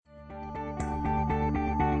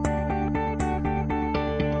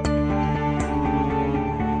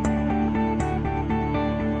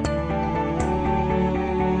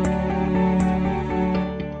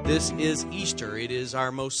this is Easter. It is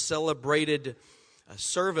our most celebrated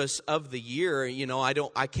service of the year. You know,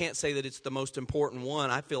 I can't say that it's the most important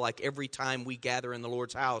one. I feel like every time we gather in the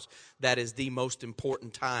Lord's house, that is the most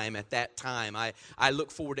important time at that time. I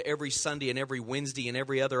look forward to every Sunday and every Wednesday and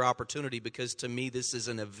every other opportunity, because to me this is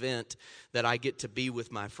an event that I get to be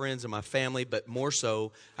with my friends and my family, but more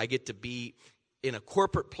so I get to be in a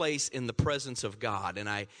corporate place in the presence of God. And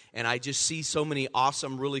I just see so many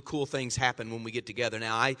awesome, really cool things happen when we get together.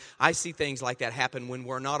 Now, I see things like that happen when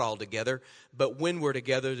we're not all together, but when we're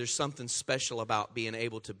together, there's something special about being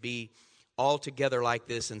able to be all together like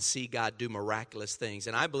this and see God do miraculous things.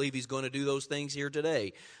 And I believe He's going to do those things here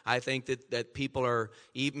today. I think that people are,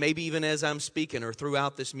 maybe even as I'm speaking or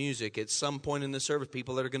throughout this music, at some point in the service,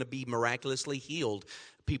 people that are going to be miraculously healed,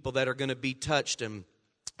 people that are going to be touched, and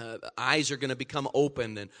eyes are going to become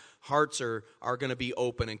opened, and hearts are going to be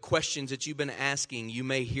open, and questions that you've been asking, you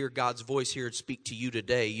may hear God's voice here and speak to you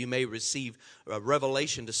today. You may receive a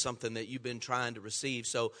revelation to something that you've been trying to receive.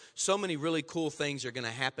 So many really cool things are going to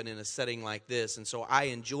happen in a setting like this, and so I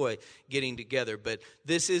enjoy getting together. But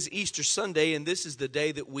this is Easter Sunday, and this is the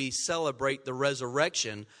day that we celebrate the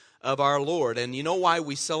resurrection of our Lord. And you know why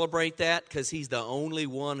we celebrate that? Because He's the only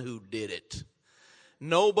one who did it.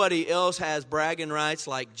 Nobody else has bragging rights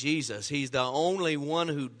like Jesus. He's the only one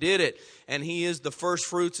who did it. And He is the first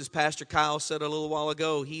fruits, as Pastor Kyle said a little while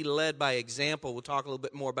ago. He led by example. We'll talk a little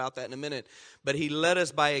bit more about that in a minute. But He led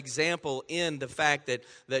us by example in the fact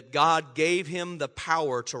that God gave Him the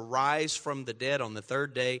power to rise from the dead on the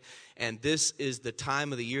third day. And this is the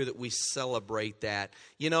time of the year that we celebrate that.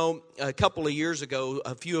 You know, a couple of years ago,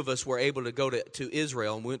 a few of us were able to go to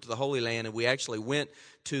Israel, and we went to the Holy Land, and we actually went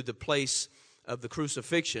to the place of the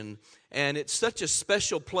crucifixion. And it's such a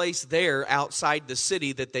special place there outside the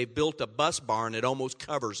city that they built a bus barn that almost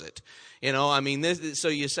covers it. You know, I mean, so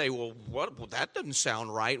you say, well, that doesn't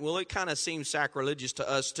sound right. Well, it kind of seems sacrilegious to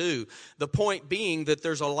us too. The point being that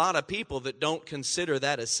there's a lot of people that don't consider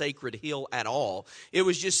that a sacred hill at all. It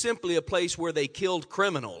was just simply a place where they killed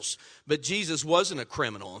criminals. But Jesus wasn't a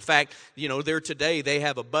criminal. In fact, you know, there today they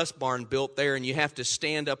have a bus barn built there, and you have to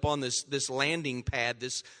stand up on this landing pad,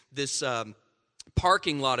 this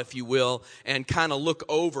parking lot, if you will, and kind of look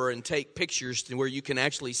over and take pictures to where you can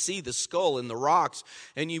actually see the skull in the rocks.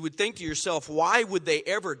 And you would think to yourself, why would they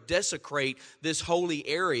ever desecrate this holy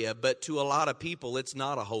area? But to a lot of people, it's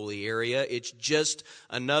not a holy area. It's just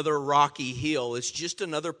another rocky hill. It's just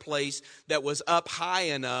another place that was up high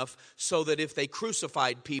enough so that if they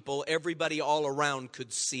crucified people, everybody all around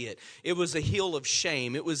could see it. It was a hill of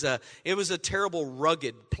shame. It was a terrible,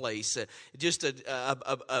 rugged place, just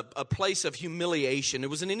a place of humiliation. There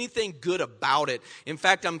wasn't anything good about it. In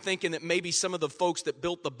fact, I'm thinking that maybe some of the folks that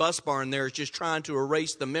built the bus barn there is just trying to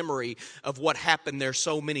erase the memory of what happened there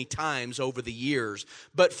so many times over the years.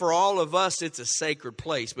 But for all of us, it's a sacred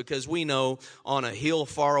place, because we know on a hill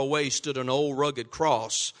far away stood an old rugged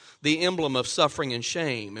cross, the emblem of suffering and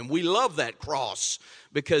shame. And we love that cross,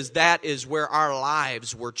 because that is where our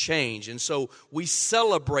lives were changed. And so we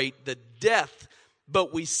celebrate the death,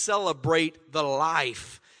 but we celebrate the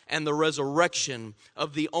life and the resurrection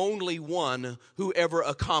of the only one who ever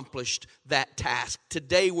accomplished that task.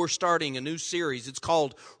 Today we're starting a new series. It's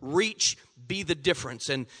called Reach, Be the Difference.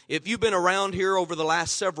 And if you've been around here over the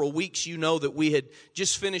last several weeks, you know that we had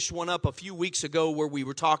just finished one up a few weeks ago where we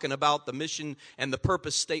were talking about the mission and the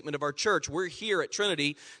purpose statement of our church. We're here at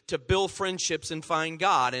Trinity to build friendships and find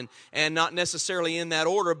God. And not necessarily in that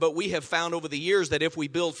order, but we have found over the years that if we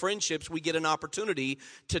build friendships, we get an opportunity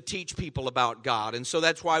to teach people about God. And so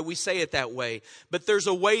that's why we say it that way. But there's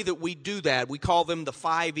a way that we do that. We call them the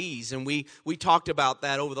 5 E's. And we talked about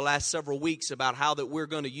that over the last several weeks, about how that we're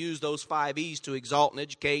going to use those 5 E's to exalt and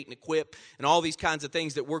educate and equip and all these kinds of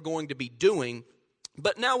things that we're going to be doing.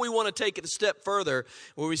 But now we want to take it a step further,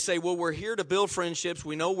 where we say, well, we're here to build friendships.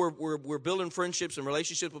 We know we're building friendships and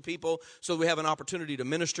relationships with people so we have an opportunity to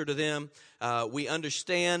minister to them. We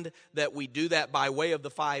understand that we do that by way of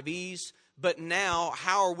the 5 E's. But now,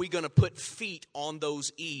 how are we going to put feet on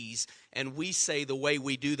those E's? And we say the way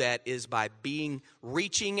we do that is by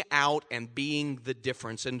reaching out and being the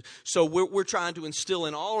difference. And so we're trying to instill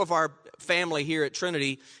in all of our family here at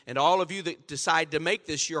Trinity, and all of you that decide to make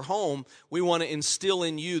this your home, we want to instill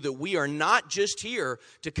in you that we are not just here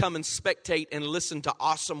to come and spectate and listen to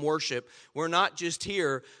awesome worship. We're not just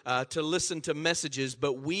here to listen to messages,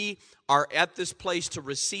 but we are at this place to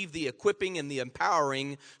receive the equipping and the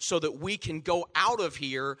empowering so that we can go out of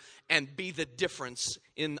here and be the difference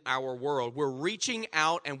in our world. We're reaching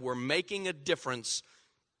out and we're making a difference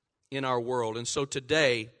in our world. And so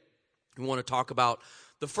today, we want to talk about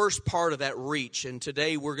the first part of that reach. And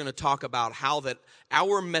today we're going to talk about how that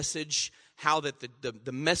our message, how that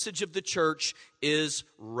the message of the church is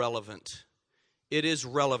relevant. It is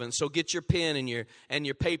relevant. So get your pen and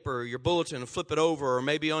your paper, or your bulletin, and flip it over, or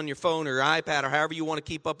maybe on your phone or your iPad, or however you want to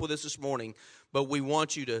keep up with us this morning. But we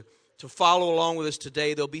want you to follow along with us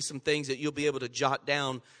today. There'll be some things that you'll be able to jot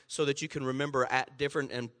down so that you can remember at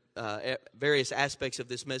different and various aspects of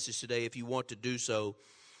this message today if you want to do so.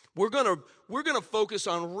 We're gonna focus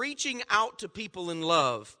on reaching out to people in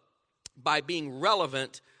love by being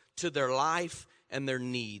relevant to their life and their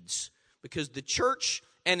needs, because the church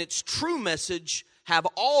and its true message have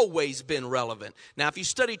always been relevant. Now, if you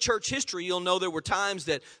study church history, you'll know there were times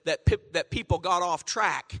that people got off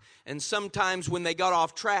track, and sometimes when they got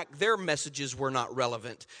off track, their messages were not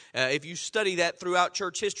relevant. If you study that throughout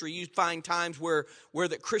church history, you find times where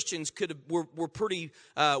the Christians were pretty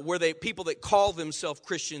people that call themselves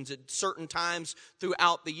Christians at certain times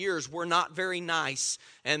throughout the years were not very nice,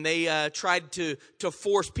 and they tried to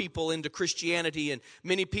force people into Christianity, and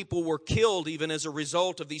many people were killed even as a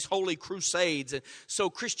result of these holy crusades. And so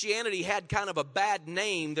Christianity had kind of a bad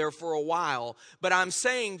name there for a while. But I'm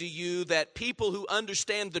saying to you that people who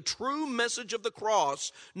understand the true message of the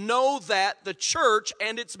cross know that the church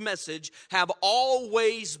and its message have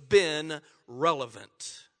always been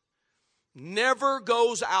relevant. Never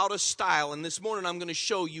goes out of style. And this morning I'm going to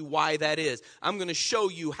show you why that is. I'm going to show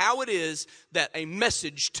you how it is that a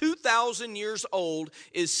message 2,000 years old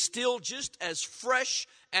is still just as fresh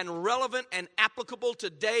and relevant and applicable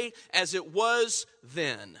today as it was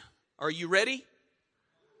then. Are you ready?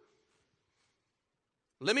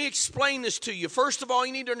 Let me explain this to you. First of all,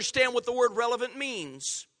 you need to understand what the word relevant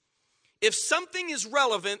means. If something is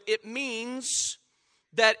relevant, it means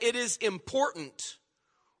that it is important,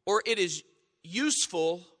 or it is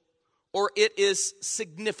useful, or it is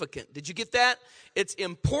significant. Did you get that? It's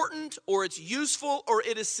important, or it's useful, or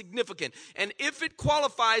it is significant. And if it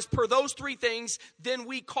qualifies per those three things, then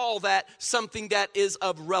we call that something that is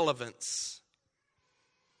of relevance.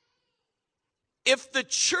 If the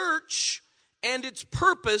church and its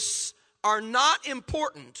purpose are not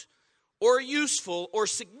important, or useful, or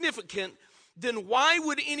significant, then why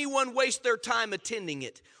would anyone waste their time attending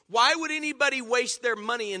it? Why would anybody waste their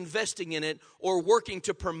money investing in it or working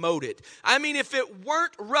to promote it? I mean, if it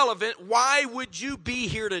weren't relevant, why would you be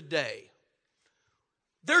here today?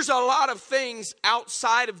 There's a lot of things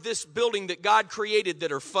outside of this building that God created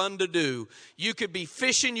that are fun to do. You could be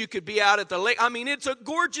fishing, you could be out at the lake. I mean, it's a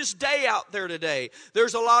gorgeous day out there today.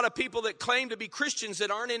 There's a lot of people that claim to be Christians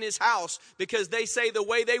that aren't in his house because they say the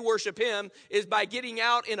way they worship him is by getting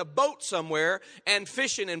out in a boat somewhere and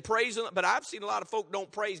fishing and praising. But I've seen a lot of folk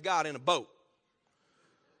don't praise God in a boat.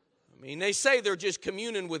 I mean, they say they're just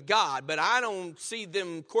communing with God, but I don't see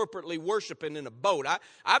them corporately worshiping in a boat.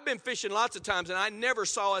 I've been fishing lots of times, and I never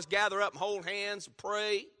saw us gather up and hold hands,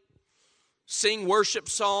 pray, sing worship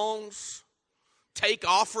songs, take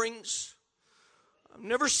offerings. I've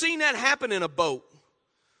never seen that happen in a boat.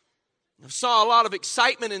 I saw a lot of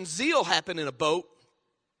excitement and zeal happen in a boat.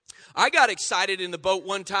 I got excited in the boat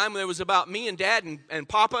one time when it was about me and Dad and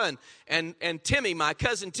Papa and Timmy, my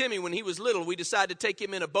cousin Timmy, when he was little. We decided to take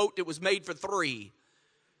him in a boat that was made for three.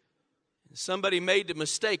 Somebody made the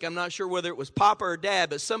mistake. I'm not sure whether it was Papa or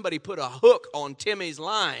Dad, but somebody put a hook on Timmy's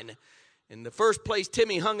line. And the first place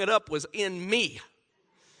Timmy hung it up was in me.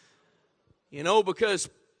 You know, because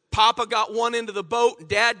Papa got one into the boat,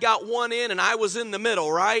 Dad got one in, and I was in the middle,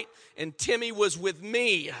 right? And Timmy was with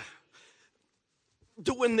me,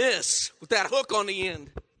 doing this with that hook on the end.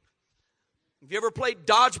 Have you ever played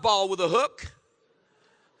dodgeball with a hook?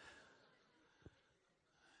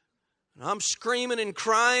 And I'm screaming and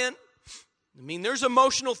crying. I mean, there's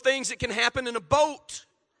emotional things that can happen in a boat.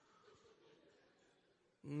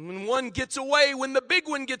 When one gets away, when the big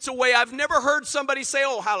one gets away, I've never heard somebody say,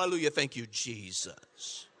 "Oh, hallelujah, thank you,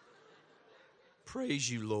 Jesus. Praise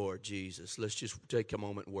you, Lord Jesus." Let's just take a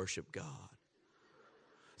moment and worship God.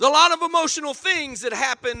 There's a lot of emotional things that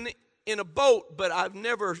happen in a boat, but I've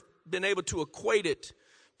never been able to equate it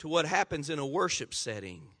to what happens in a worship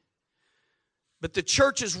setting. But the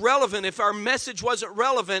church is relevant. If our message wasn't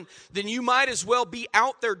relevant, then you might as well be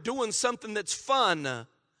out there doing something that's fun.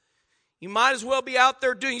 You might as well be out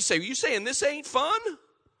there doing, are you saying this ain't fun?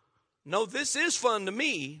 No, this is fun to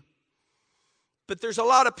me. But there's a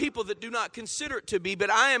lot of people that do not consider it to be. But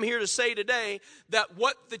I am here to say today that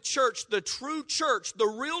what the church, the true church, the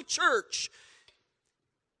real church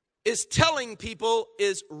is telling people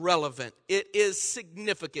is relevant. It is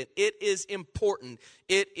significant. It is important.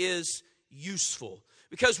 It is useful.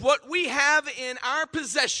 Because what we have in our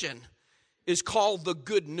possession is called the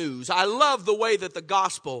good news. I love the way that the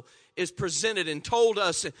gospel is presented and told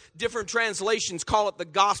us. Different translations call it the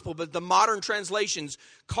gospel, but the modern translations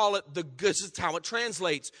call it the good. This is how it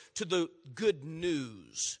translates to the good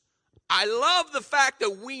news. I love the fact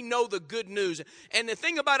that we know the good news. And the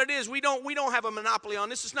thing about it is we don't have a monopoly on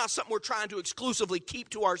this. It's not something we're trying to exclusively keep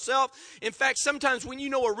to ourselves. In fact, sometimes when you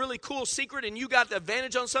know a really cool secret and you got the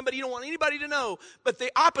advantage on somebody, you don't want anybody to know. But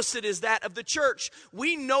the opposite is that of the church.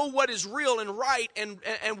 We know what is real and right,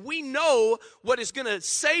 and we know what is going to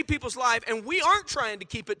save people's life, and we aren't trying to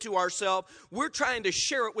keep it to ourselves. We're trying to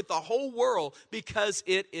share it with the whole world because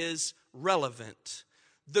it is relevant.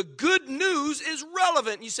 The good news is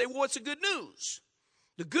relevant. You say, well, what's the good news?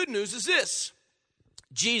 The good news is this.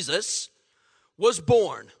 Jesus was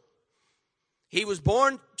born. He was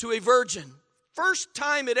born to a virgin. First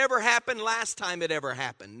time it ever happened, last time it ever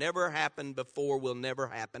happened. Never happened before, will never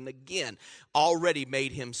happen again. Already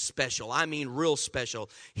made him special. I mean real special.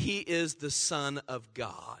 He is the Son of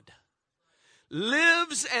God.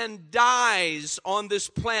 Lives and dies on this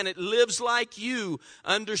planet, lives like you,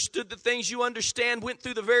 understood the things you understand, went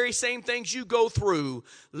through the very same things you go through,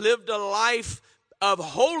 lived a life of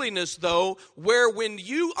holiness, though, where when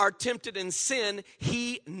you are tempted in sin,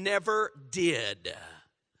 he never did.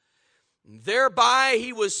 Thereby,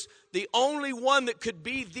 he was the only one that could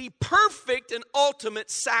be the perfect and ultimate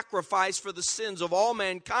sacrifice for the sins of all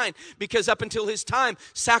mankind. Because up until his time,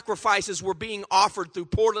 sacrifices were being offered through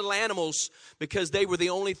poor little animals because they were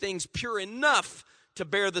the only things pure enough to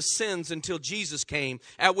bear the sins until Jesus came.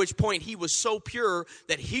 At which point he was so pure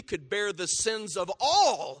that he could bear the sins of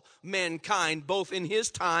all mankind, both in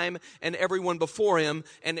his time and everyone before him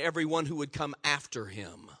and everyone who would come after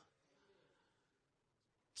him.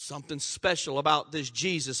 Something special about this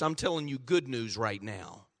Jesus. I'm telling you good news right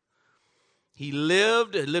now. He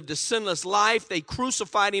lived a sinless life. They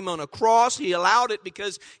crucified him on a cross. He allowed it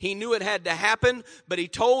because he knew it had to happen. But he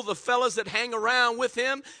told the fellas that hang around with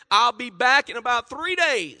him, I'll be back in about 3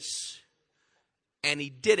 days. And he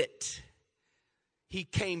did it. He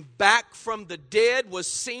came back from the dead,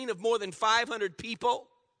 was seen of more than 500 people.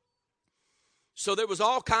 So there was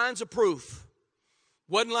all kinds of proof.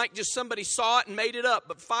 Wasn't like just somebody saw it and made it up,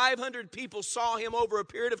 but 500 people saw him over a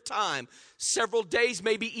period of time. Several days,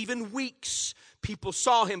 maybe even weeks. People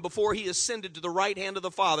saw him before he ascended to the right hand of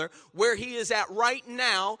the Father, where he is at right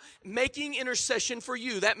now, making intercession for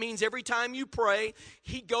you. That means every time you pray,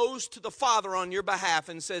 he goes to the Father on your behalf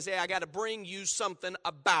and says, hey, I got to bring you something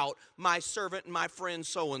about my servant and my friend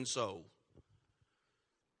so-and-so.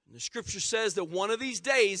 The scripture says that one of these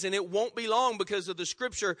days, and it won't be long because of the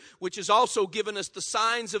scripture, which has also given us the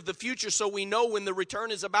signs of the future so we know when the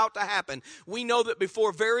return is about to happen. We know that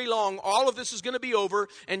before very long, all of this is going to be over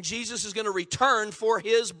and Jesus is going to return for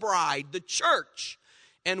his bride, the church.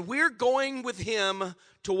 And we're going with him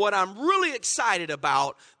to what I'm really excited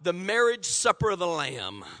about, the marriage supper of the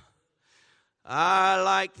Lamb. I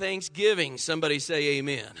like Thanksgiving. Somebody say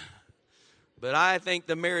amen. But I think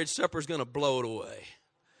the marriage supper is going to blow it away.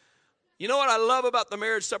 You know what I love about the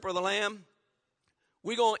marriage supper of the Lamb?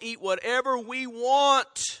 We're going to eat whatever we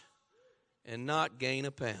want and not gain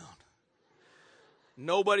a pound.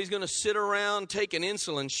 Nobody's going to sit around taking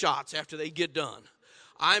insulin shots after they get done.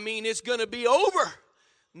 I mean, it's going to be over.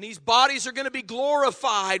 And these bodies are going to be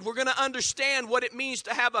glorified. We're going to understand what it means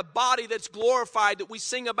to have a body that's glorified, that we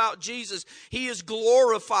sing about Jesus. He is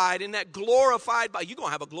glorified, and that glorified body, you're going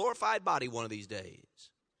to have a glorified body one of these days.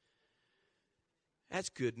 That's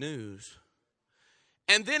good news.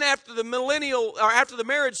 And then after the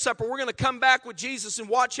marriage supper, we're going to come back with Jesus and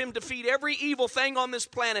watch him defeat every evil thing on this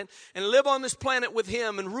planet and live on this planet with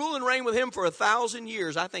him and rule and reign with him for 1,000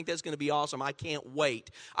 years. I think that's going to be awesome. I can't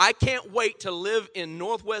wait. I can't wait to live in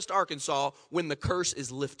Northwest Arkansas when the curse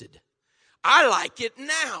is lifted. I like it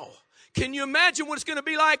now. Can you imagine what it's going to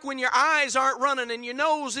be like when your eyes aren't running and your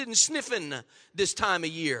nose isn't sniffing this time of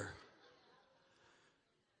year?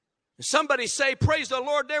 Somebody say, praise the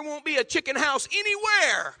Lord, there won't be a chicken house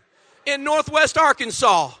anywhere in Northwest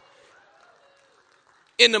Arkansas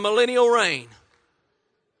in the millennial reign.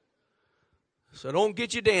 So don't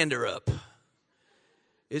get your dander up.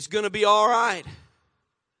 It's going to be all right.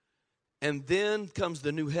 And then comes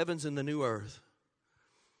the new heavens and the new earth.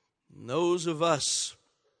 And those of us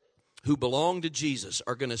who belong to Jesus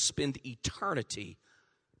are going to spend eternity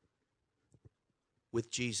with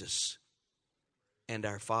Jesus and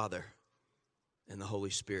our Father and the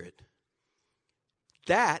Holy Spirit.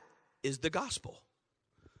 That is the gospel.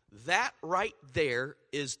 That right there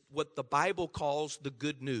is what the Bible calls the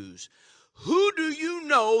good news. Who do you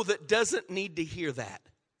know that doesn't need to hear that?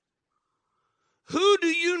 Who do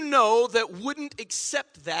you know that wouldn't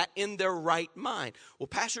accept that in their right mind? Well,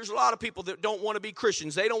 Pastor, there's a lot of people that don't want to be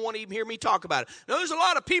Christians. They don't want to even hear me talk about it. No, there's a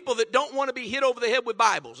lot of people that don't want to be hit over the head with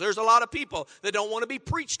Bibles. There's a lot of people that don't want to be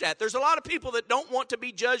preached at. There's a lot of people that don't want to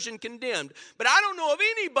be judged and condemned. But I don't know of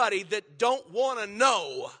anybody that don't want to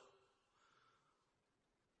know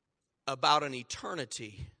about an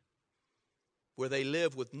eternity where they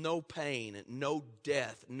live with no pain, no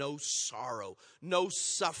death, no sorrow, no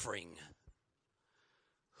suffering.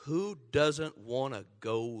 Who doesn't want to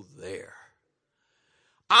go there?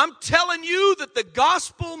 I'm telling you that the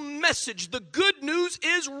gospel message, the good news,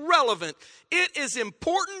 is relevant. It is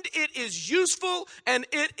important, it is useful, and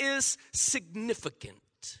it is significant.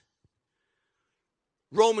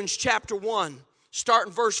 Romans chapter 1,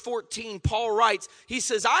 starting verse 14, Paul writes, he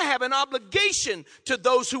says, I have an obligation to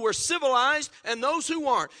those who are civilized and those who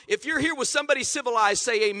aren't. If you're here with somebody civilized,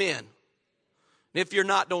 say amen. And if you're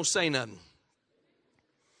not, don't say nothing.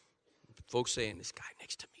 Folks saying, this guy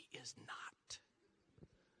next to me is not.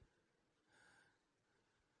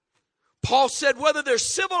 Paul said, whether they're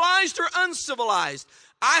civilized or uncivilized,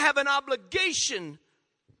 I have an obligation.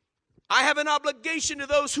 I have an obligation to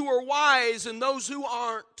those who are wise and those who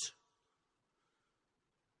aren't.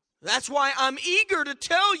 That's why I'm eager to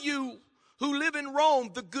tell you who live in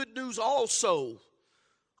Rome the good news also.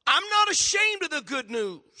 I'm not ashamed of the good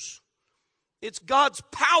news. It's God's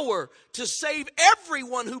power to save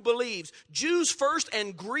everyone who believes, Jews first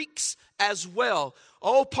and Greeks as well.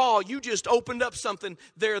 Oh, Paul, you just opened up something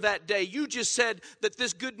there that day. You just said that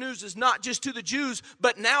this good news is not just to the Jews,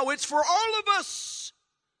 but now it's for all of us.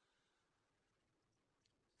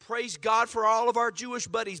 Praise God for all of our Jewish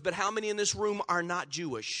buddies, but how many in this room are not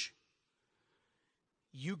Jewish?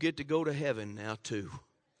 You get to go to heaven now too.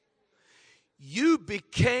 You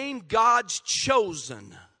became God's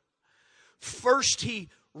chosen. First, he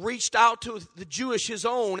reached out to the Jewish, his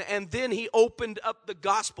own, and then he opened up the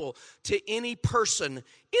gospel to any person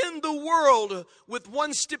in the world with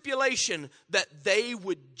one stipulation, that they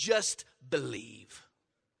would just believe.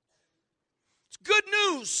 It's good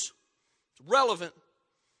news. It's relevant.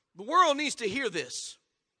 The world needs to hear this.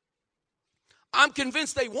 I'm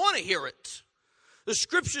convinced they want to hear it. The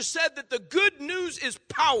scripture said that the good news is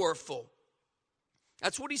powerful.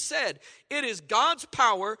 That's what he said. It is God's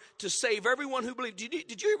power to save everyone who believes. Did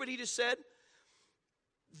you hear what he just said?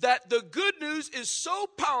 That the good news is so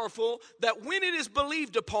powerful that when it is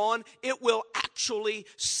believed upon, it will actually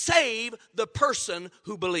save the person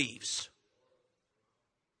who believes.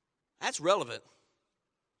 That's relevant.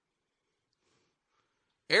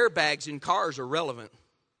 Airbags in cars are relevant,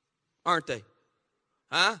 aren't they?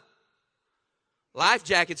 Huh? Life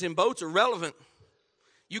jackets in boats are relevant.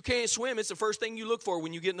 You can't swim, it's the first thing you look for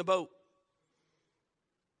when you get in the boat.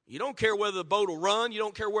 You don't care whether the boat will run. You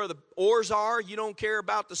don't care where the oars are. You don't care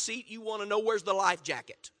about the seat. You want to know where's the life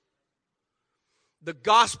jacket. The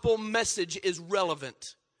gospel message is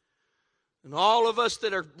relevant. And all of us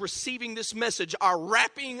that are receiving this message are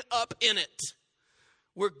wrapping up in it.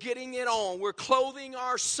 We're getting it on. We're clothing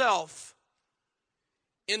ourselves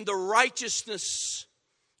in the righteousness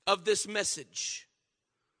of this message.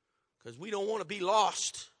 Because we don't want to be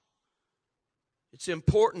lost. It's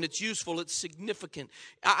important, it's useful, it's significant.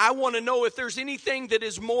 I want to know if there's anything that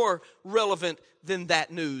is more relevant than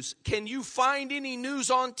that news. Can you find any news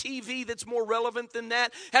on TV that's more relevant than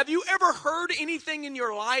that? Have you ever heard anything in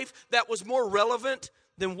your life that was more relevant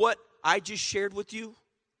than what I just shared with you?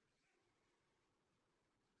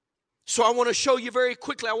 So I want to show you very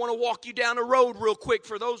quickly. I want to walk you down a road real quick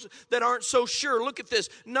for those that aren't so sure. Look at this.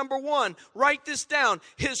 Number one, write this down.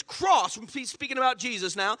 His cross, speaking about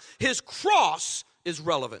Jesus now, his cross is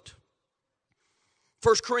relevant.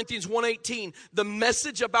 1 Corinthians 1:18, the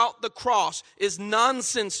message about the cross is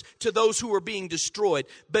nonsense to those who are being destroyed,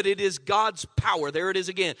 but it is God's power. There it is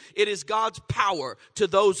again. It is God's power to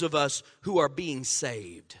those of us who are being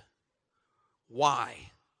saved. Why?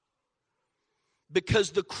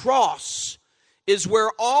 Because the cross is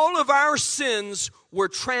where all of our sins were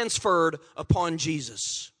transferred upon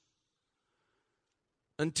Jesus.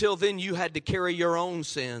 Until then, you had to carry your own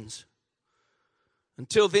sins.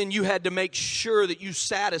 Until then, you had to make sure that you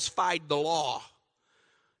satisfied the law.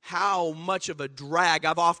 How much of a drag,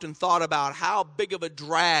 I've often thought about how big of a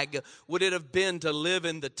drag would it have been to live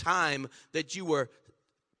in the time that you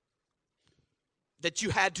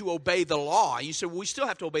had to obey the law. You said, well, we still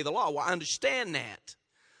have to obey the law. Well, I understand that.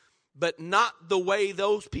 But not the way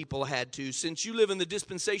those people had to. Since you live in the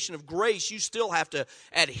dispensation of grace, you still have to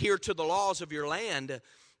adhere to the laws of your land.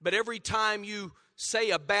 But every time you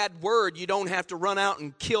say a bad word, you don't have to run out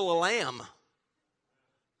and kill a lamb.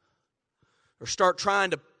 Or start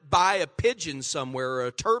trying to buy a pigeon somewhere or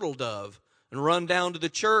a turtle dove and run down to the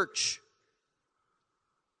church.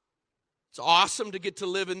 It's awesome to get to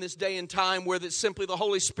live in this day and time where that simply the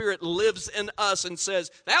Holy Spirit lives in us and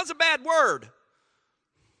says, that was a bad word.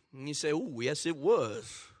 And you say, oh, yes, it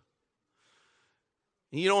was.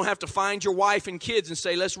 And you don't have to find your wife and kids and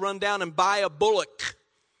say, let's run down and buy a bullock.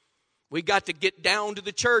 We got to get down to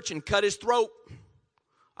the church and cut his throat.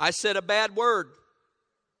 I said a bad word.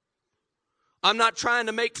 I'm not trying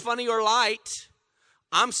to make funny or light.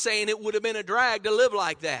 I'm saying it would have been a drag to live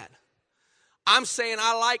like that. I'm saying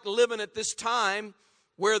I like living at this time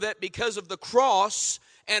where that because of the cross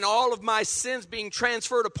and all of my sins being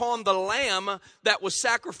transferred upon the Lamb that was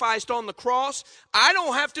sacrificed on the cross, I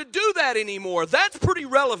don't have to do that anymore. That's pretty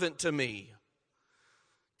relevant to me.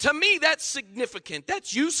 To me, that's significant.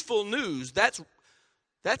 That's useful news.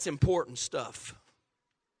 That's important stuff.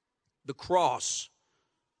 The cross.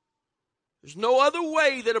 There's no other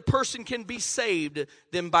way that a person can be saved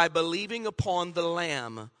than by believing upon the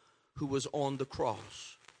Lamb who was on the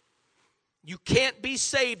cross. You can't be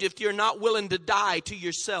saved if you're not willing to die to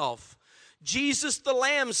yourself. Jesus the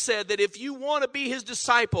Lamb said that if you want to be his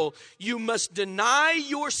disciple, you must deny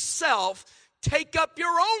yourself, take up your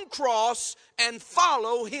own cross, and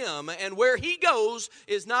follow him. And where he goes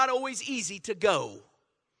is not always easy to go.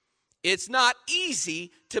 It's not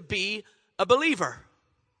easy to be a believer.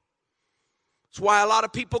 It's why a lot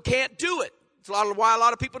of people can't do it. It's why a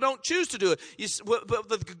lot of people don't choose to do it.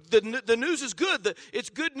 The news is good.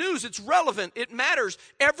 It's good news. It's relevant. It matters.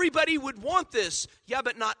 Everybody would want this. Yeah,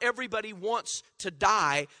 but not everybody wants to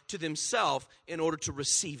die to themselves in order to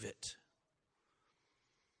receive it.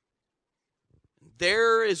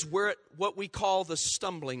 There is where what we call the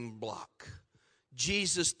stumbling block.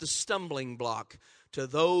 Jesus, the stumbling block to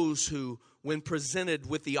those who, when presented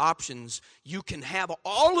with the options, you can have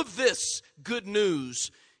all of this good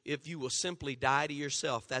news if you will simply die to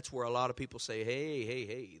yourself. That's where a lot of people say,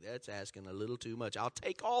 hey, that's asking a little too much. I'll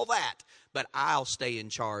take all that, but I'll stay in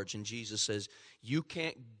charge. And Jesus says, you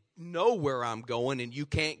can't know where I'm going and you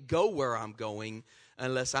can't go where I'm going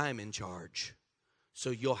unless I'm in charge. So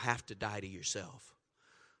you'll have to die to yourself.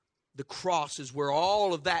 The cross is where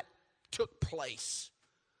all of that took place.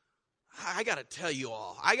 I got to tell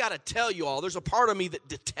you all, there's a part of me that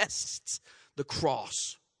detests the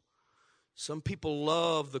cross. Some people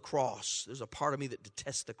love the cross. There's a part of me that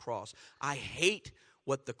detests the cross. I hate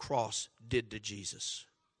what the cross did to Jesus.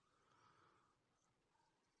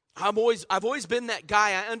 I've always been that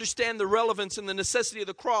guy. I understand the relevance and the necessity of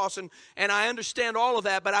the cross, and I understand all of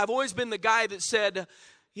that, but I've always been the guy that said,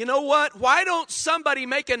 you know what? Why don't somebody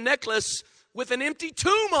make a necklace with an empty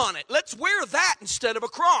tomb on it? Let's wear that instead of a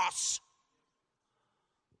cross.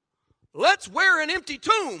 Let's wear an empty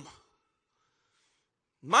tomb.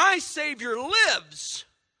 My Savior lives.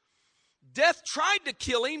 Death tried to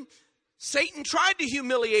kill him. Satan tried to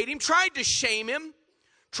humiliate him, tried to shame him,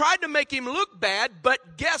 tried to make him look bad.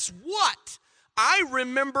 But guess what? I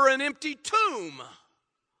remember an empty tomb.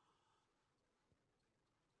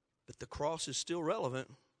 But the cross is still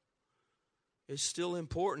relevant. It's still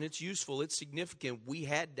important. It's useful. It's significant. We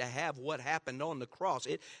had to have what happened on the cross.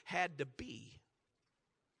 It had to be.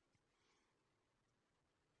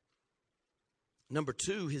 Number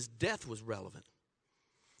two, his death was relevant.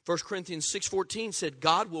 1 Corinthians 6:14 said,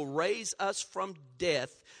 God will raise us from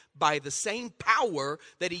death by the same power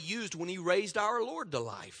that he used when he raised our Lord to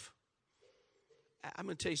life. I'm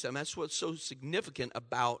going to tell you something. That's what's so significant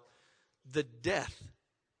about the death.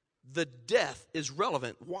 The death is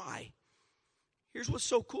relevant. Why? Here's what's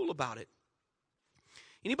so cool about it.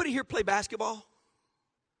 Anybody here play basketball?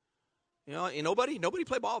 You know, nobody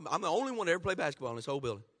play ball. I'm the only one that ever played basketball in this whole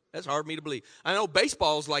building. That's hard for me to believe. I know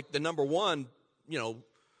baseball's like the number one,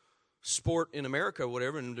 sport in America or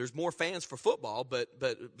whatever, and there's more fans for football, but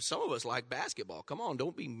some of us like basketball. Come on,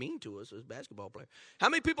 don't be mean to us as basketball players. How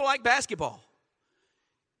many people like basketball?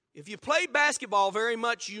 If you played basketball very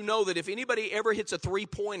much, you know that if anybody ever hits a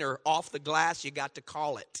three-pointer off the glass, you got to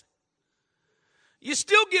call it. You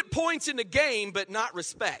still get points in the game, but not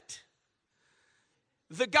respect.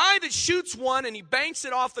 The guy that shoots one and he banks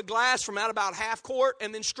it off the glass from out about half court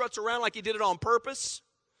and then struts around like he did it on purpose,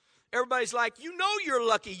 everybody's like, you know you're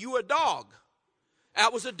lucky, you a dog.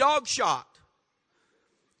 That was a dog shot.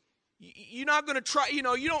 You're not going to try,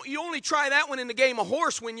 you only try that one in the game of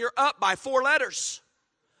horse when you're up by 4 letters.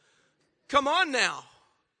 Come on now.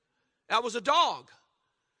 That was a dog.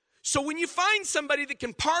 So when you find somebody that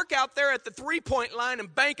can park out there at the three-point line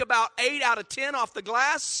and bank about 8 out of 10 off the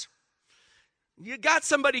glass, you got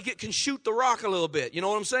somebody that can shoot the rock a little bit. You know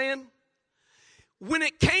what I'm saying? When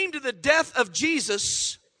it came to the death of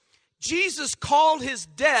Jesus, Jesus called his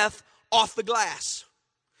death off the glass.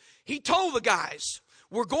 He told the guys,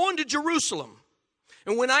 we're going to Jerusalem.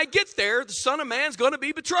 And when I get there, the Son of Man's going to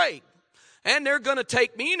be betrayed. And they're going to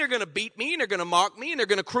take me, and they're going to beat me, and they're going to mock me, and they're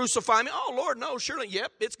going to crucify me. Oh, Lord, no, surely,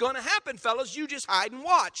 yep, it's going to happen, fellas. You just hide and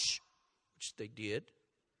watch. Which they did.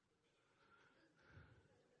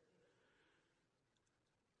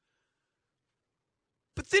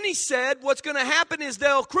 But then he said, what's going to happen is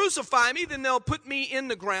they'll crucify me, then they'll put me in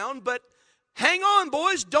the ground. But hang on,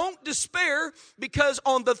 boys, don't despair, because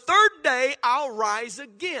on the third day I'll rise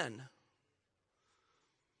again.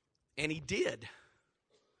 And he did.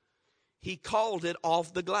 He called it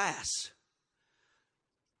off the glass.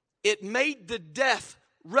 It made the death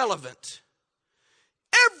relevant.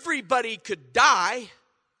 Everybody could die.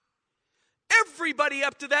 Everybody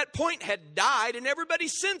up to that point had died, and everybody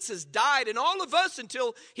since has died. And all of us,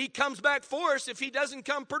 until he comes back for us, if he doesn't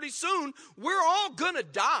come pretty soon, we're all going to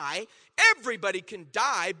die. Everybody can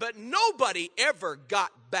die, but nobody ever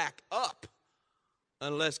got back up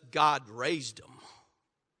unless God raised them.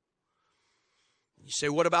 You say,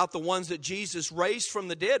 what about the ones that Jesus raised from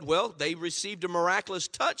the dead? Well, they received a miraculous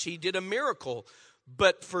touch. He did a miracle.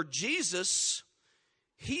 But for Jesus,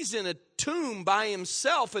 he's in a tomb by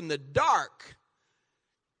himself in the dark,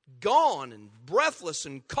 gone and breathless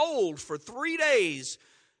and cold for 3 days.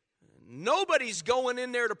 Nobody's going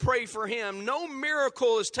in there to pray for him. No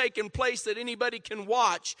miracle is taking place that anybody can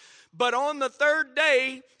watch. But on the third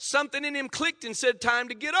day, something in him clicked and said, time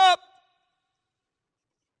to get up.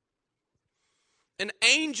 And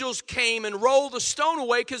angels came and rolled the stone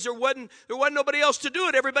away because there wasn't nobody else to do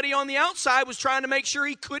it. Everybody on the outside was trying to make sure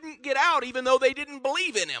he couldn't get out, even though they didn't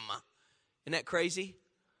believe in him. Isn't that crazy?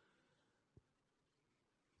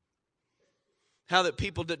 How that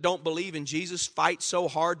people that don't believe in Jesus fight so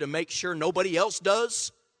hard to make sure nobody else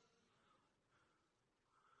does.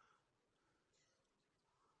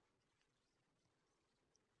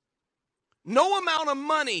 No amount of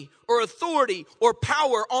money or authority or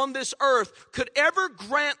power on this earth could ever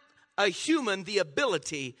grant a human the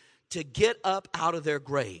ability to get up out of their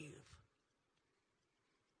grave.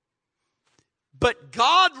 But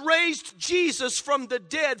God raised Jesus from the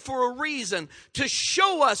dead for a reason, to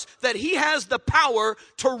show us that he has the power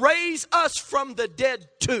to raise us from the dead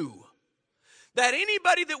too. That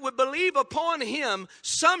anybody that would believe upon him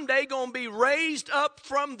someday going to be raised up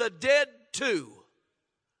from the dead too.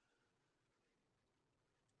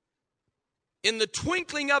 In the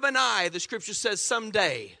twinkling of an eye, the scripture says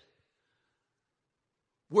someday,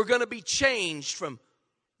 we're going to be changed from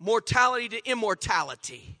mortality to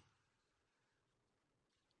immortality.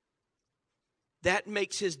 That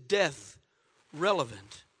makes his death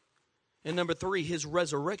relevant. And number 3, his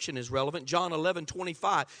resurrection is relevant. John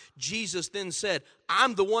 11:25, Jesus then said,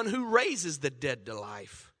 I'm the one who raises the dead to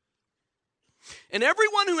life. And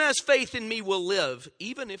everyone who has faith in me will live,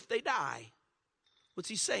 even if they die. What's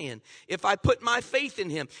he saying? If I put my faith in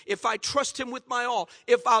him, if I trust him with my all,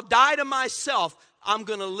 if I'll die to myself, I'm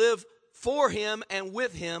going to live for him and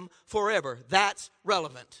with him forever. That's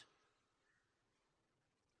relevant.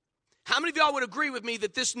 How many of y'all would agree with me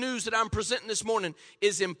that this news that I'm presenting this morning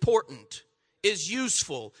is important, is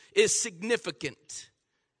useful, is significant?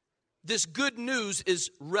 This good news is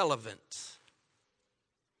relevant.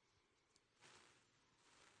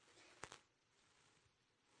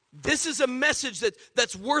 This is a message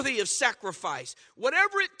that's worthy of sacrifice.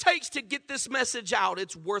 Whatever it takes to get this message out,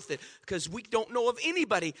 it's worth it. Because we don't know of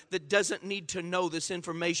anybody that doesn't need to know this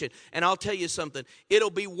information. And I'll tell you something,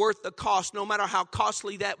 it'll be worth the cost, no matter how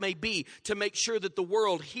costly that may be, to make sure that the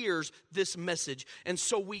world hears this message. And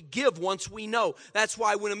so we give once we know. That's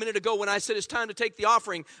why a minute ago when I said it's time to take the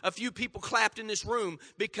offering, a few people clapped in this room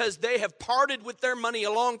because they have parted with their money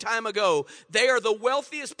a long time ago. They are the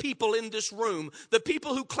wealthiest people in this room. The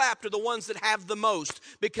people who clapped are the ones that have the most,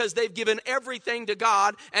 because they've given everything to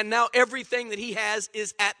God, and now everything that he has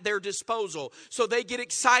is at their disposal. So they get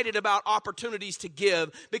excited about opportunities to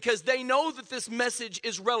give because they know that this message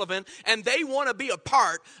is relevant and they want to be a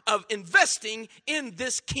part of investing in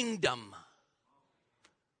this kingdom.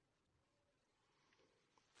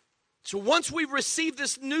 So once we receive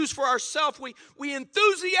this news for ourselves, we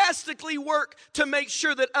enthusiastically work to make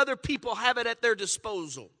sure that other people have it at their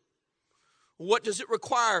disposal. What does it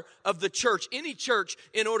require of the church, any church,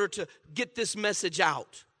 in order to get this message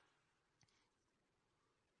out?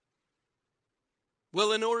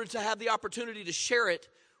 Well, in order to have the opportunity to share it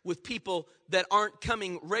with people that aren't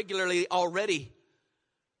coming regularly already,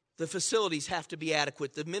 the facilities have to be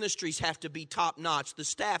adequate. The ministries have to be top-notch. The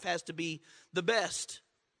staff has to be the best.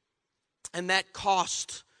 And that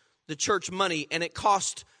costs the church money, and it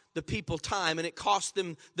costs the people time, and it costs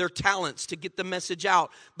them their talents to get the message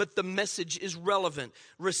out. But the message is relevant.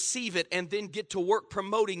 Receive it and then get to work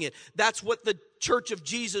promoting it. That's what the Church of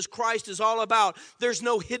Jesus Christ is all about. There's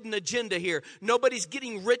no hidden agenda here. Nobody's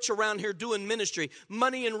getting rich around here doing ministry.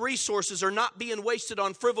 Money and resources are not being wasted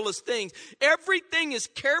on frivolous things. Everything is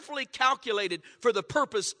carefully calculated for the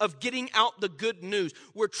purpose of getting out the good news.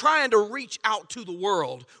 We're trying to reach out to the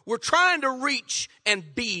world. We're trying to reach and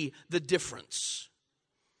be the difference.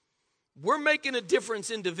 We're making a difference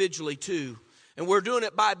individually too, and we're doing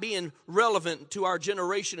it by being relevant to our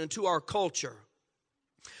generation and to our culture.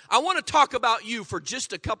 I want to talk about you for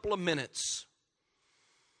just a couple of minutes.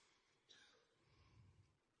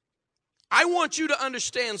 I want you to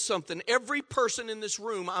understand something. Every person in this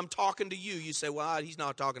room, I'm talking to you. You say, well, he's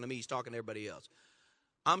not talking to me. He's talking to everybody else.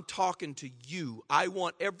 I'm talking to you. I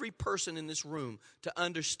want every person in this room to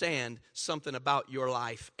understand something about your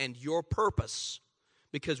life and your purpose.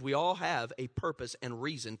 Because we all have a purpose and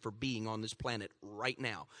reason for being on this planet right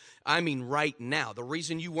now. I mean right now. The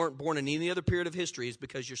reason you weren't born in any other period of history is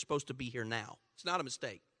because you're supposed to be here now. It's not a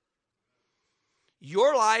mistake.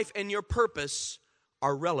 Your life and your purpose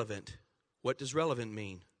are relevant. What does relevant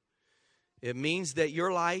mean? It means that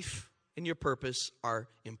your life and your purpose are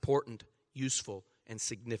important, useful, and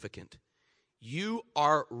significant. You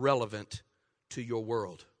are relevant to your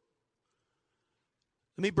world.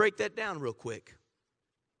 Let me break that down real quick.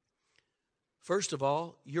 First of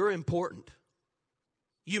all, you're important.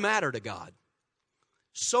 You matter to God.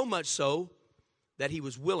 So much so that he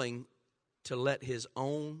was willing to let his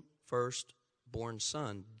own firstborn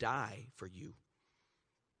son die for you.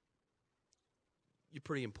 You're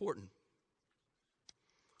pretty important.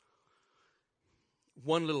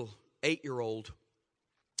 One little 8-year-old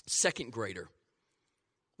second grader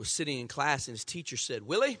was sitting in class and his teacher said,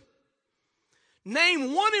 Willie,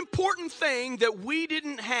 name one important thing that we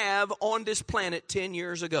didn't have on this planet 10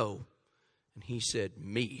 years ago. And he said,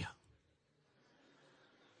 me.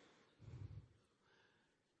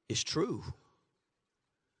 It's true.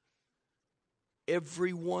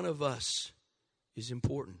 Every one of us is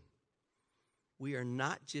important. We are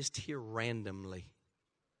not just here randomly.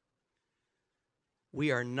 We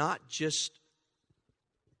are not just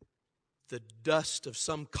the dust of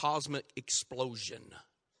some cosmic explosion.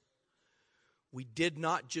 We did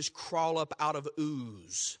not just crawl up out of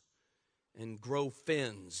ooze and grow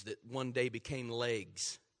fins that one day became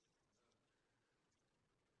legs.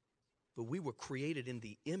 But we were created in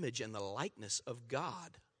the image and the likeness of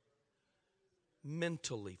God.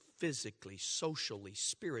 Mentally, physically, socially,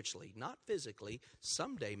 spiritually. Not physically,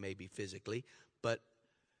 someday maybe physically, but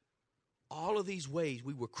all of these ways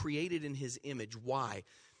we were created in his image. Why?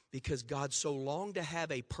 Because God so longed to have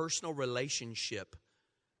a personal relationship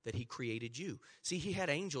that he created you. See, he had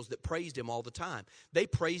angels that praised him all the time. They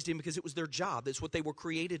praised him because it was their job. That's what they were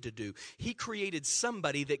created to do. He created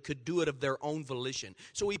somebody that could do it of their own volition.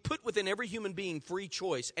 So he put within every human being free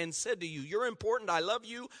choice and said to you, you're important, I love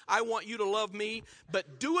you, I want you to love me,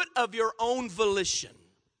 but do it of your own volition.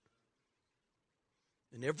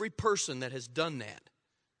 And every person that has done that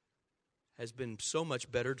has been so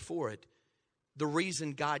much bettered for it. The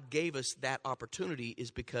reason God gave us that opportunity is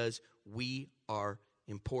because we are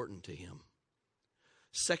important to him.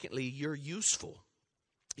 Secondly, you're useful.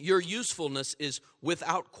 Your usefulness is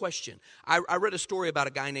without question. I read a story about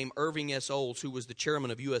a guy named Irving S. Olds, who was the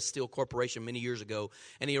chairman of U.S. Steel Corporation many years ago.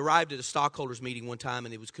 And he arrived at a stockholders meeting one time,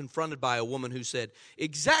 and he was confronted by a woman who said,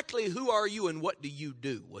 exactly who are you and what do you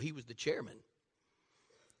do? Well, he was the chairman.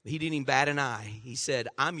 He didn't even bat an eye. He said,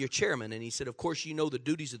 I'm your chairman. And he said, of course, you know the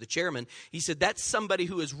duties of the chairman. He said, that's somebody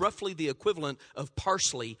who is roughly the equivalent of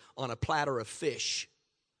parsley on a platter of fish.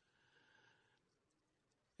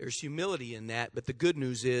 There's humility in that, but the good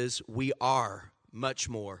news is we are much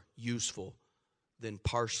more useful than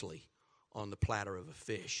parsley on the platter of a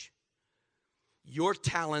fish. Your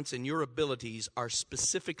talents and your abilities are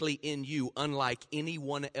specifically in you, unlike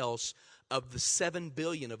anyone else of the 7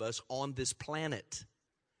 billion of us on this planet.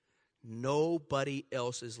 Nobody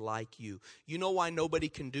else is like you. You know why nobody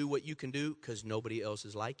can do what you can do? Because nobody else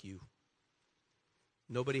is like you.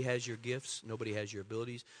 Nobody has your gifts. Nobody has your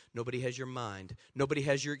abilities. Nobody has your mind. Nobody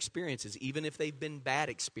has your experiences, even if they've been bad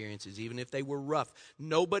experiences, even if they were rough.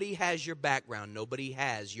 Nobody has your background. Nobody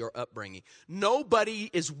has your upbringing. Nobody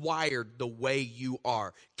is wired the way you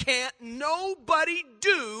are. Can't nobody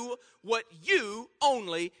do what you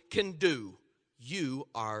only can do. You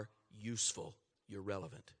are useful. You're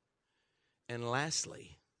relevant. And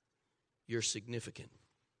lastly, you're significant.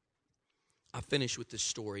 I finish with this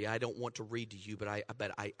story. I don't want to read to you, but I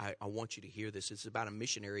want you to hear this. It's about a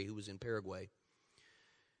missionary who was in Paraguay.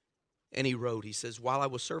 And he wrote, he says, while I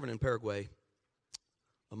was serving in Paraguay,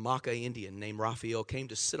 a Maca Indian named Raphael came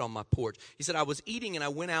to sit on my porch. He said, I was eating and I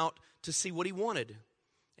went out to see what he wanted.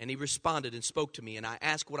 And he responded and spoke to me. And I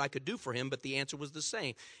asked what I could do for him, but the answer was the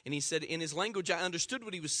same. And he said, in his language, I understood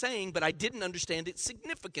what he was saying, but I didn't understand its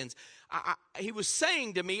significance. He was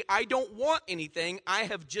saying to me, I don't want anything. I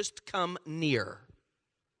have just come near.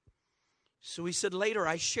 So he said, later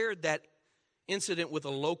I shared that incident with a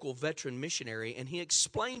local veteran missionary, and he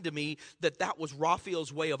explained to me that that was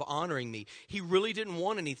Raphael's way of honoring me. He really didn't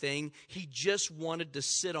want anything. He just wanted to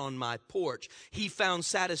sit on my porch. He found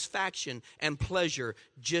satisfaction and pleasure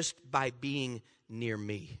just by being near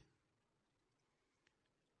me.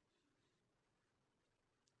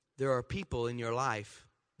 There are people in your life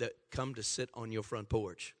that come to sit on your front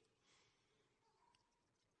porch.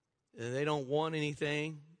 And they don't want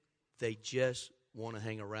anything. They just want to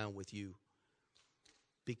hang around with you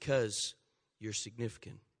because you're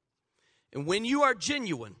significant. And when you are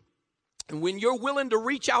genuine, and when you're willing to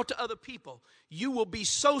reach out to other people, you will be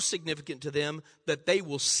so significant to them that they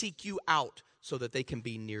will seek you out so that they can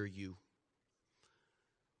be near you.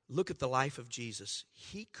 Look at the life of Jesus.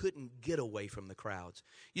 He couldn't get away from the crowds.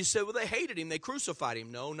 You say, well, they hated him. They crucified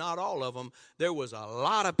him. No, not all of them. There was a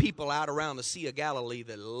lot of people out around the Sea of Galilee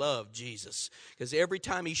that loved Jesus. Because every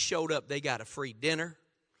time he showed up, they got a free dinner.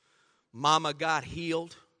 Mama got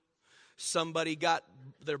healed. Somebody got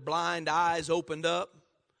their blind eyes opened up.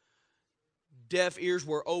 Deaf ears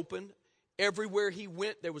were opened. Everywhere he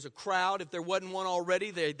went, there was a crowd. If there wasn't one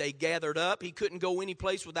already, they gathered up. He couldn't go any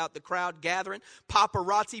place without the crowd gathering.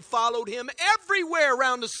 Paparazzi followed him everywhere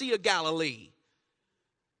around the Sea of Galilee.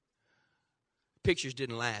 Pictures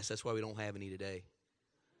didn't last. That's why we don't have any today.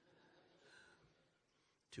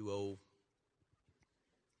 Too old.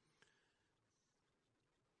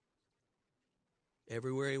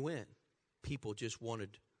 Everywhere he went, people just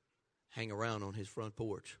wanted to hang around on his front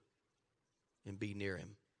porch and be near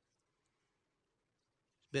him.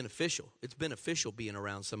 It's beneficial. It's beneficial being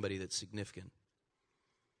around somebody that's significant.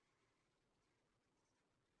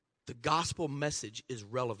 The gospel message is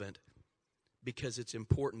relevant because it's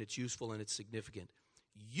important, it's useful, and it's significant.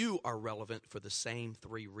 You are relevant for the same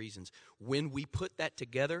three reasons. When we put that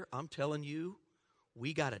together, I'm telling you,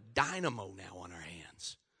 we got a dynamo now on our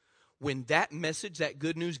hands. When that message, that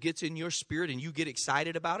good news gets in your spirit and you get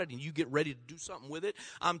excited about it and you get ready to do something with it,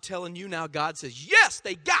 I'm telling you now, God says, yes,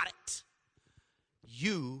 they got it.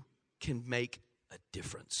 You can make a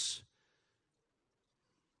difference.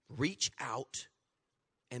 Reach out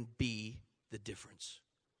and be the difference.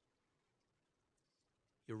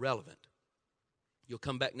 You're relevant. You'll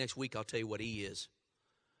come back next week, I'll tell you what he is.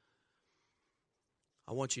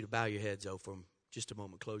 I want you to bow your heads, though, for just a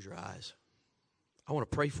moment. Close your eyes. I want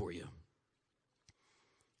to pray for you.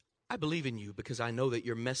 I believe in you because I know that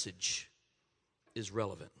your message is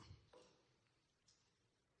relevant.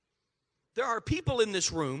 There are people in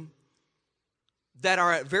this room that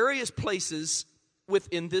are at various places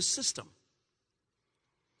within this system.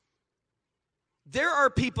 There are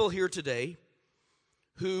people here today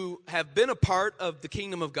who have been a part of the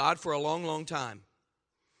kingdom of God for a long, long time.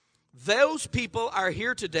 Those people are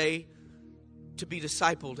here today to be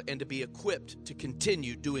discipled and to be equipped to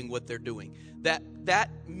continue doing what they're doing. That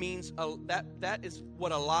means that is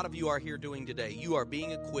what a lot of you are here doing today. You are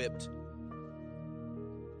being equipped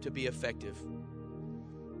to be effective.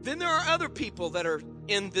 Then there are other people that are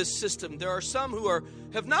in this system. There are some who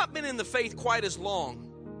have not been in the faith quite as long.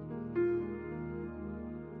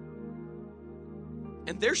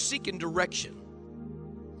 And they're seeking direction.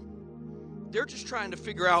 They're just trying to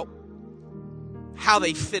figure out how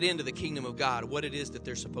they fit into the kingdom of God, what it is that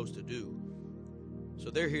they're supposed to do. So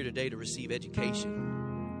they're here today to receive education.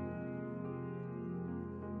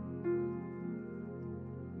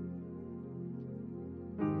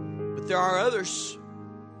 But there are others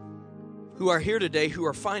who are here today who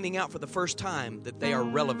are finding out for the first time that they are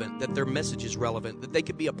relevant, that their message is relevant, that they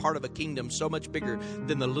could be a part of a kingdom so much bigger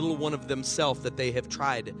than the little one of themselves that they have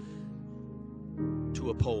tried to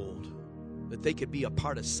uphold. That they could be a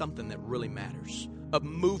part of something that really matters. A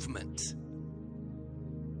movement.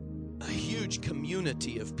 A huge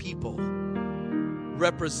community of people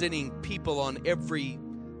representing people on every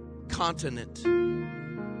continent,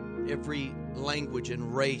 every language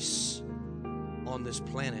and race on this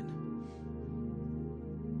planet.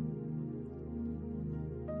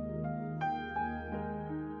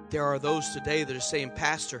 There are those today that are saying,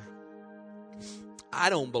 Pastor, I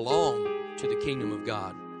don't belong to the kingdom of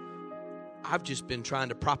God. I've just been trying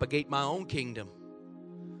to propagate my own kingdom.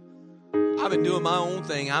 I've been doing my own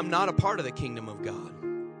thing. I'm not a part of the kingdom of God.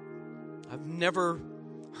 I've never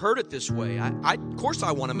heard it this way. Of course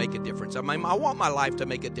I want to make a difference. I mean, I want my life to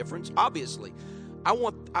make a difference, obviously. I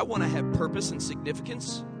want to have purpose and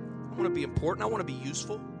significance. I want to be important. I want to be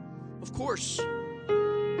useful. Of course.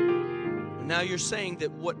 Now you're saying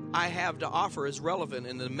that what I have to offer is relevant,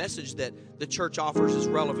 and the message that the church offers is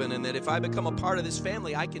relevant, and that if I become a part of this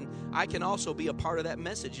family, I can also be a part of that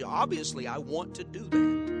message. Obviously, I want to do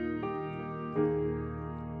that.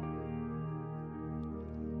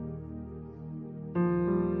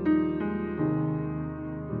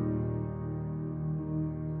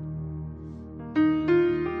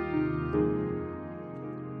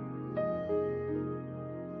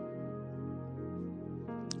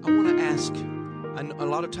 A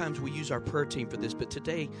lot of times we use our prayer team for this, but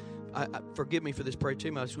today, forgive me for this prayer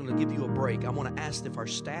team. I just want to give you a break. I want to ask if our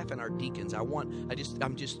staff and our deacons. I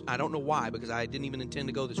don't know why, because I didn't even intend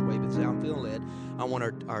to go this way, but I'm feeling led. I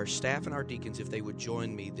want our staff and our deacons, if they would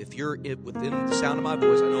join me. If you're within the sound of my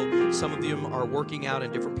voice, I know some of you are working out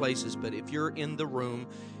in different places, but if you're in the room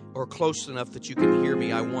or close enough that you can hear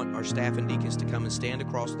me, I want our staff and deacons to come and stand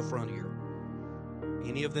across the front here.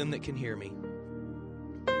 Any of them that can hear me.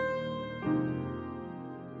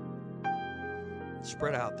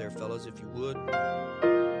 Spread out there, fellas, if you would.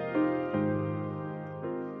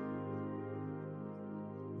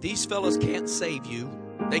 These fellas can't save you.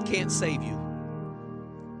 They can't save you.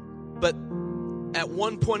 But at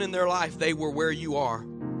one point in their life, they were where you are.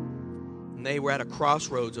 And they were at a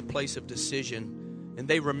crossroads, a place of decision. And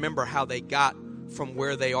they remember how they got from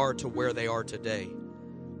where they are to where they are today.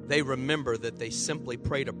 They remember that they simply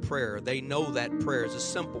prayed a prayer. They know that prayer is a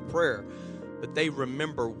simple prayer. But they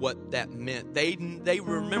remember what that meant. They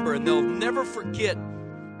remember, and they'll never forget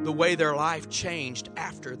the way their life changed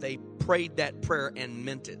after they prayed that prayer and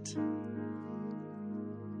meant it.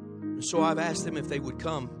 And so I've asked them if they would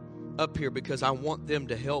come up here, because I want them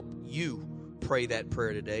to help you pray that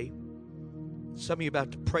prayer today. Some of you are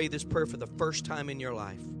about to pray this prayer for the first time in your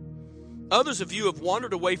life. Others of you have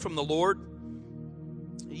wandered away from the Lord.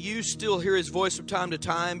 You still hear His voice from time to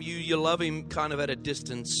time. You love Him kind of at a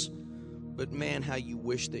distance. But man, how you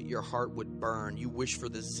wish that your heart would burn. You wish for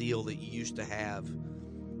the zeal that you used to have.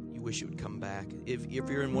 You wish it would come back. If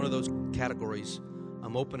you're in one of those categories,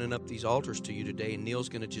 I'm opening up these altars to you today, and Neil's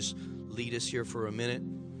going to just lead us here for a minute.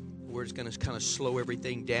 We're just going to kind of slow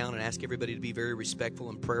everything down and ask everybody to be very respectful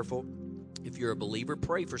and prayerful. If you're a believer,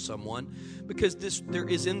 pray for someone, because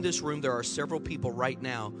in this room there are several people right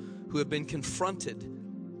now who have been confronted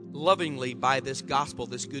lovingly by this gospel,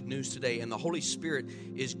 this good news today, and the Holy Spirit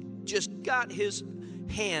is just got His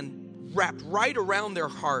hand wrapped right around their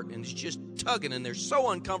heart and is just tugging, and they're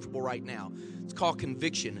so uncomfortable right now. It's called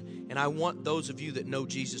conviction, and I want those of you that know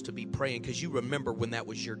Jesus to be praying, because you remember when that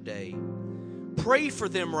was your day. Pray for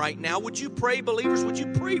them right now. Would you pray, believers? Would you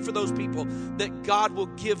pray for those people that God will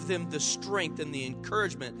give them the strength and the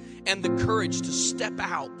encouragement and the courage to step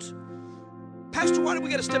out? Pastor, why do we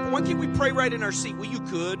got to step out? Why can't we pray right in our seat? Well, you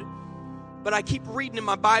could. But I keep reading in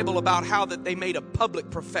my Bible about how that they made a public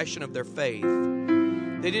profession of their faith.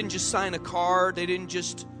 They didn't just sign a card. They didn't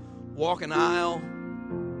just walk an aisle.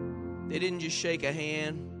 They didn't just shake a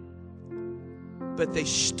hand. But they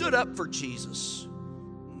stood up for Jesus.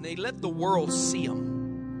 And they let the world see Him.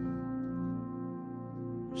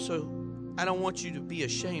 So I don't want you to be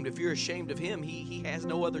ashamed. If you're ashamed of Him, He has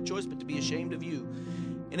no other choice but to be ashamed of you.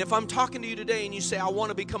 And if I'm talking to you today and you say, I want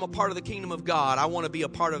to become a part of the kingdom of God, I want to be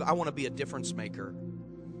a difference maker.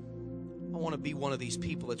 I want to be one of these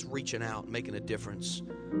people that's reaching out and making a difference.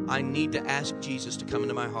 I need to ask Jesus to come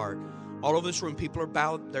into my heart. All over this room, people are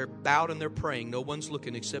bowed. They're bowed and they're praying. No one's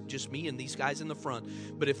looking except just me and these guys in the front.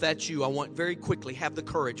 But if that's you, I want very quickly, have the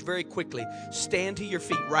courage, very quickly, stand to your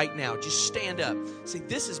feet right now. Just stand up. Say,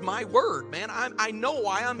 this is my word, man. I know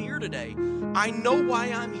why I'm here today. I know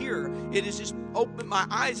why I'm here. It is just open. My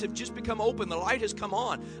eyes have just become open. The light has come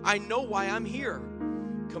on. I know why I'm here.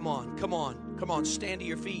 Come on, come on, come on. Stand to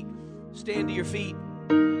your feet. Stand to your feet.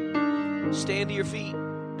 Stand to your feet.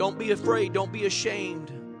 Don't be afraid. Don't be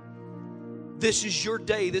ashamed. This is your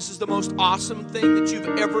day. This is the most awesome thing that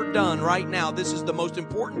you've ever done right now. This is the most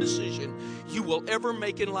important decision you will ever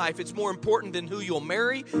make in life. It's more important than who you'll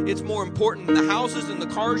marry. It's more important than the houses and the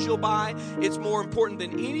cars you'll buy. It's more important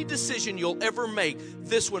than any decision you'll ever make.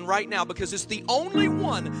 This one right now, because it's the only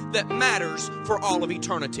one that matters for all of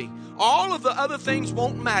eternity. All of the other things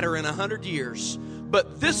won't matter in 100 years.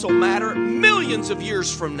 But this will matter millions of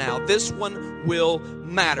years from now. This one will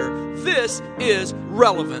matter. This is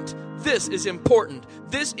relevant. This is important.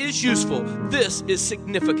 This is useful. This is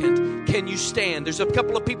significant. Can you stand? There's a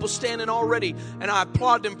couple of people standing already, and I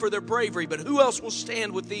applaud them for their bravery, but who else will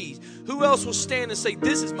stand with these? Who else will stand and say,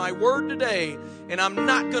 this is my word today, and I'm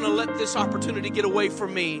not going to let this opportunity get away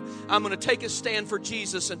from me. I'm going to take a stand for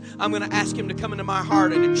Jesus, and I'm going to ask him to come into my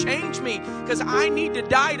heart and to change me, because I need to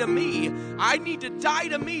die to me. I need to die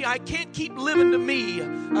to me. I can't keep living to me.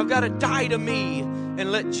 I've got to die to me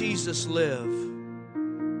and let Jesus live.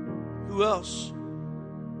 Who else?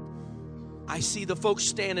 I see the folks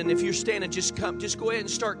standing. If you're standing, just go ahead and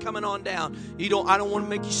start coming on down. I don't want to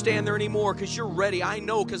make you stand there anymore because you're ready. I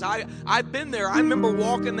know, because I've been there. I remember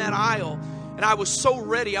walking that aisle and I was so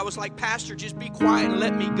ready. I was like, Pastor, just be quiet and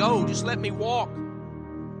let me go. Just let me walk.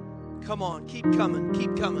 Come on, keep coming,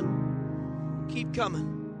 keep coming, keep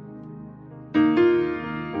coming.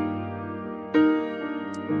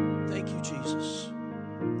 Thank you, Jesus.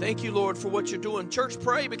 Thank you, Lord, for what you're doing. Church,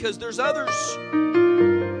 pray, because there's others.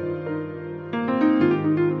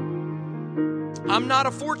 I'm not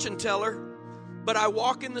a fortune teller, but I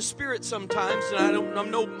walk in the Spirit sometimes, and I'm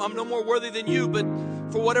no more worthy than you, but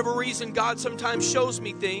for whatever reason, God sometimes shows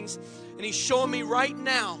me things, and he's showing me right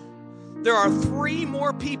now there are 3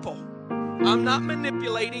 more people. I'm not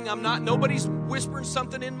manipulating. Nobody's whispering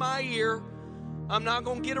something in my ear. I'm not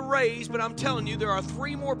going to get a raise, but I'm telling you, there are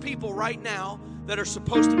 3 more people right now that are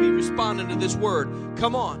supposed to be responding to this word.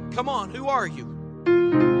 Come on, come on. Who are you?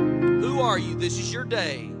 Who are you? This is your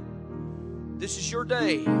day. This is your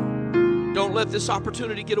day. Don't let this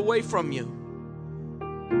opportunity get away from you.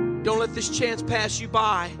 Don't let this chance pass you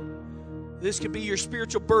by. This could be your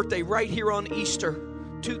spiritual birthday right here on Easter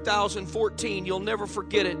 2014. You'll never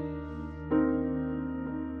forget it.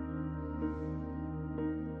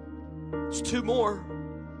 There's 2 more.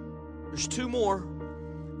 There's 2 more.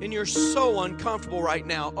 And you're so uncomfortable right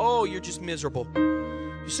now. Oh, you're just miserable.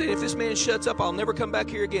 You say, if this man shuts up, I'll never come back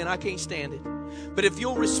here again. I can't stand it. But if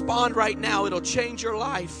you'll respond right now, it'll change your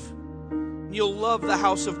life. You'll love the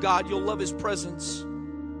house of God. You'll love his presence.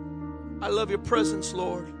 I love your presence,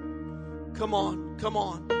 Lord. Come on, come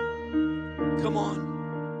on, come on.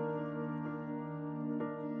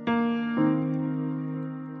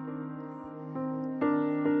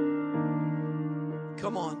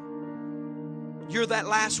 Come on. You're that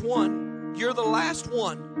last one. You're the last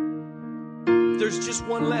one. There's just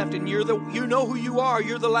one left, and you know who you are.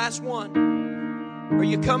 You're the last one. Are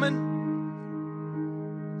you coming?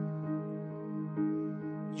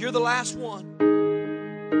 You're the last one.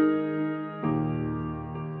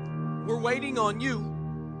 We're waiting on you.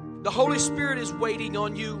 The Holy Spirit is waiting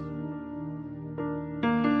on you.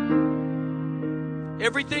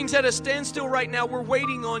 Everything's at a standstill right now. We're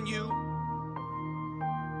waiting on you.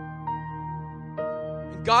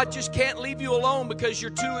 And God just can't leave you alone because you're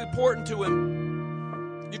too important to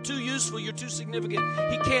him. You're too useful. You're too significant.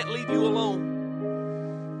 He can't leave you alone.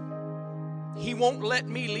 He won't let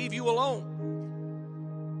me leave you alone.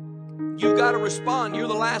 You got to respond. You're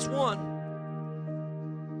the last one.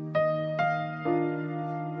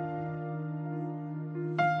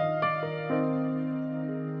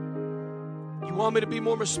 You want me to be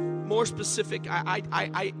more specific?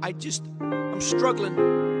 I'm struggling.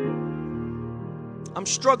 I'm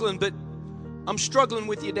struggling, but I'm struggling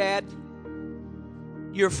with you, Dad.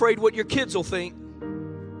 You're afraid what your kids will think.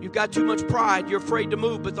 You've got too much pride. You're afraid to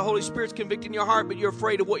move, but the Holy Spirit's convicting your heart, but you're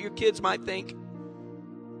afraid of what your kids might think.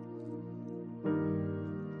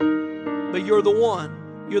 But you're the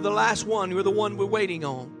one. You're the last one. You're the one we're waiting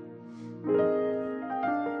on.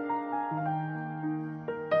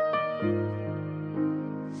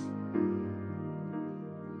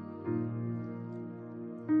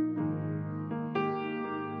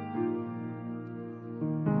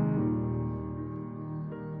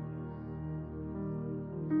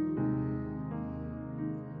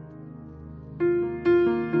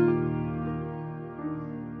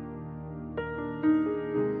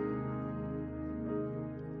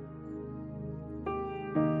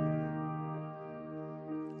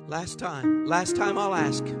 Last time I'll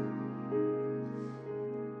ask.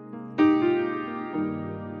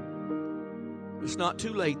 It's not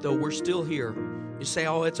too late though. We're still here. You say,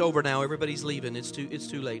 oh, it's over now. Everybody's leaving. It's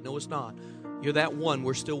too late. No, it's not. You're that one.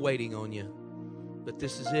 We're still waiting on you. But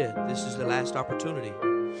this is it. This is the last opportunity.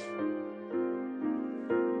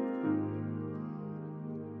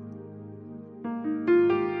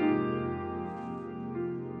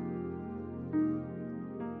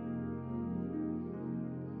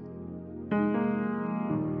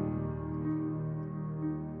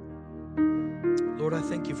 Lord, I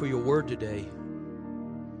thank you for your word today.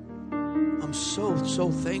 I'm so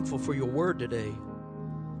thankful for your word today.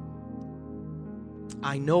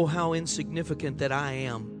 I know how insignificant that I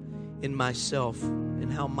am in myself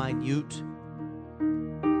and how minute,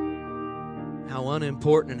 how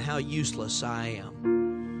unimportant and how useless I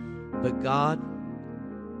am. But God,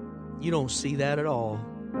 you don't see that at all.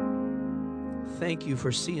 Thank you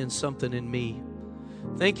for seeing something in me.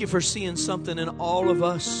 Thank you for seeing something in all of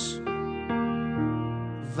us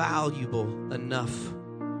valuable enough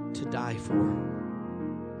to die for.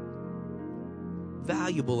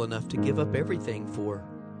 Valuable enough to give up everything for.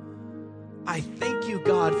 I thank you,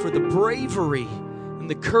 God, for the bravery and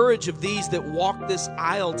the courage of these that walk this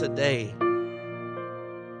aisle today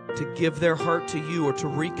to give their heart to you or to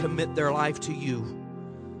recommit their life to you.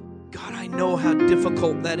 God, I know how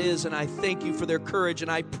difficult that is, and I thank you for their courage, and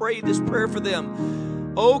I pray this prayer for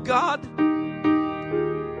them. Oh, God,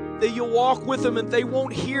 that you walk with them and they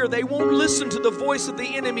won't listen to the voice of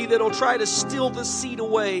the enemy that'll try to steal the seed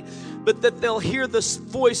away, but that they'll hear the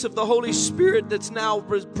voice of the Holy Spirit that's now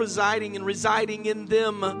presiding and residing in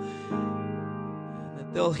them.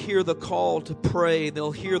 That they'll hear the call to pray.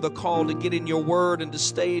 They'll hear the call to get in your word and to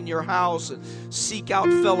stay in your house and seek out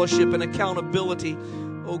fellowship and accountability.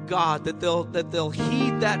 Oh God, that they'll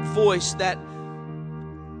heed that voice, that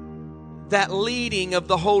leading of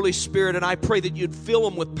the Holy Spirit. And I pray that you'd fill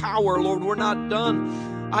them with power, Lord. We're not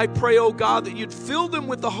done. I pray, oh God, that you'd fill them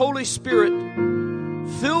with the Holy Spirit.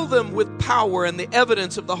 Fill them with power and the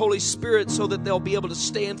evidence of the Holy Spirit so that they'll be able to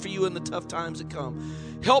stand for you in the tough times that come.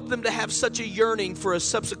 Help them to have such a yearning for a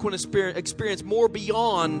subsequent experience more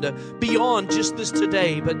beyond just this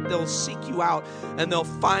today, but they'll seek you out and they'll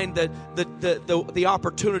find the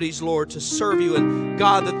opportunities, Lord, to serve you. And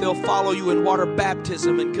God, that they'll follow you in water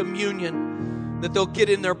baptism and communion, that they'll get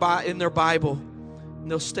in their Bible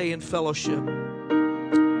and they'll stay in fellowship.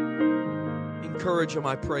 Encourage them,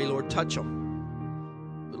 I pray, Lord. Touch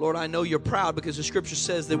them. But Lord, I know you're proud because the scripture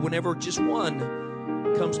says that whenever just one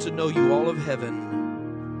comes to know you, all of heaven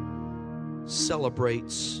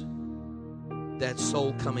celebrates that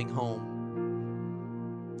soul coming home.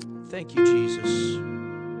 Thank you, Jesus.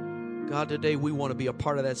 God, today we want to be a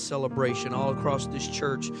part of that celebration all across this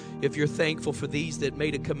church. If you're thankful for these that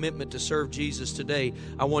made a commitment to serve Jesus today,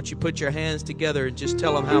 I want you to put your hands together and just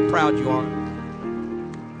tell them how proud you are.